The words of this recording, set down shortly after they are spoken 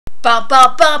Ba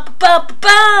ba ba ba ba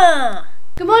ba.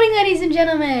 Good morning, ladies and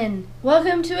gentlemen.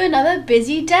 Welcome to another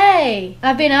busy day.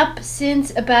 I've been up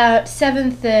since about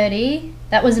 7:30.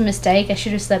 That was a mistake. I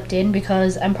should have slept in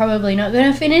because I'm probably not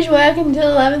going to finish work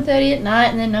until 11:30 at night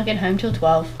and then not get home till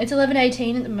 12. It's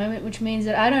 11:18 at the moment, which means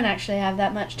that I don't actually have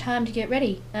that much time to get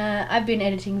ready. I've been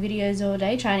editing videos all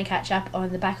day, trying to catch up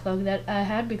on the backlog that I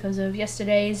had because of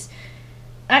yesterday's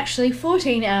actually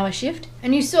 14-hour shift.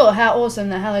 And you saw how awesome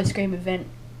the Hello Scream event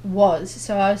was,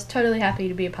 so I was totally happy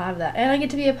to be a part of that, and I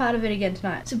get to be a part of it again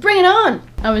tonight, so bring it on.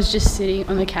 I was just sitting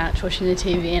on the couch watching the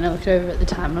TV and I looked over at the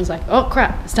time and I was like, oh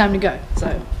crap, it's time to go,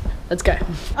 so let's go.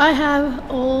 I have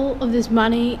all of this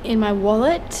money in my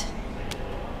wallet.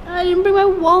 I didn't bring my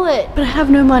wallet, but I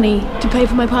have no money to pay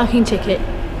for my parking ticket.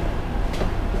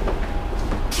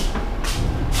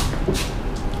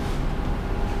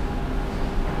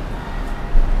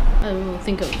 I will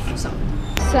think of something.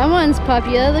 Someone's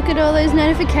popular, look at all those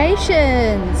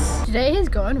notifications. Today has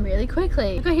gone really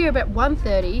quickly. I got here about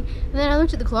 1:30 and then I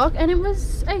looked at the clock and it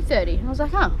was 8:30 and I was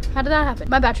like, oh, how did that happen?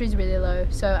 My battery's really low,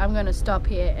 so I'm gonna stop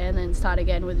here and then start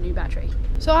again with a new battery.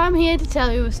 So I'm here to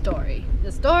tell you a story.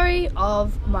 The story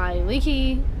of my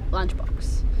leaky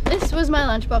lunchbox. This was my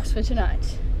lunchbox for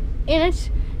tonight. In it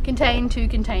contained 2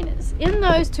 containers. In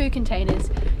those 2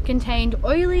 containers contained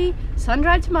oily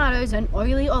sun-dried tomatoes and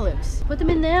oily olives. Put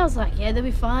them in there, I was like, yeah, they'll be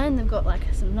fine. They've got like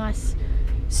some nice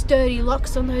sturdy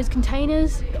locks on those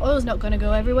containers. The oil's not gonna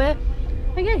go everywhere.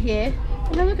 I get here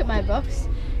and I look at my box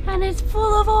and it's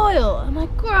full of oil. I'm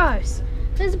like, gross.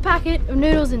 There's a packet of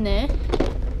noodles in there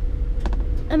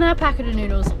and that packet of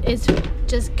noodles is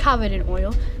just covered in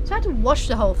oil. So I had to wash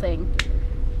the whole thing.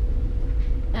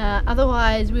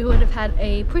 Otherwise we would have had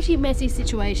a pretty messy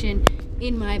situation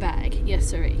in my bag. Yes,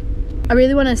 sorry. I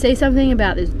really want to say something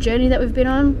about this journey that we've been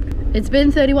on. It's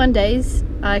been 31 days.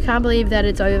 I can't believe that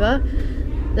it's over.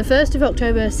 The 1st of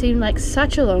October seemed like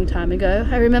such a long time ago.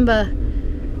 I remember,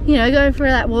 you know, going for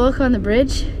that walk on the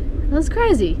bridge. That was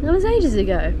crazy. That was ages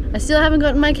ago. I still haven't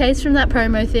gotten my case from that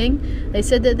promo thing. They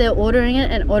said that they're ordering it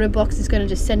and Autobox is going to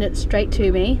just send it straight to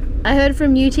me. I heard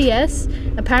from UTS.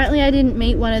 Apparently I didn't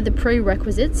meet one of the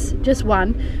prerequisites, just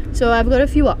one. So I've got a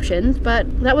few options, but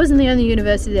that wasn't the only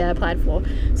university that I applied for.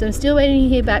 So I'm still waiting to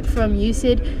hear back from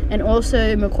UCID and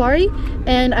also Macquarie.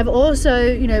 And I've also,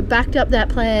 you know, backed up that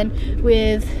plan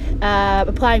with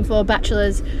applying for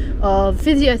bachelors of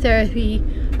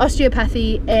physiotherapy,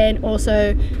 osteopathy, and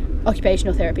also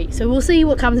occupational therapy. So we'll see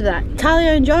what comes of that.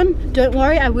 Talia and John, don't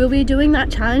worry, I will be doing that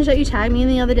challenge that you tagged me in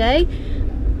the other day.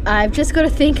 I've just got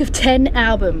to think of 10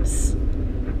 albums.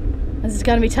 This is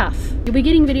going to be tough. You'll be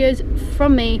getting videos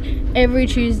from me every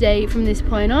Tuesday from this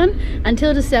point on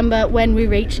until December when we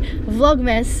reach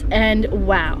Vlogmas, and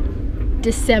wow,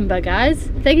 December,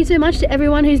 guys. Thank you so much to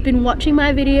everyone who's been watching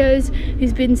my videos,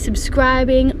 who's been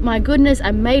subscribing. My goodness, I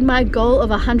made my goal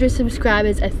of 100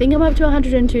 subscribers. I think I'm up to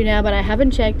 102 now, but I haven't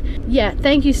checked. Yeah,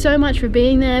 thank you so much for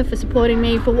being there, for supporting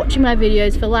me, for watching my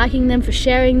videos, for liking them, for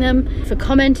sharing them, for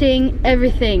commenting,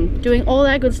 everything, doing all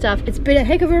that good stuff. It's been a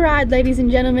heck of a ride, ladies and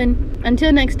gentlemen.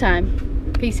 Until next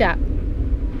time, peace out.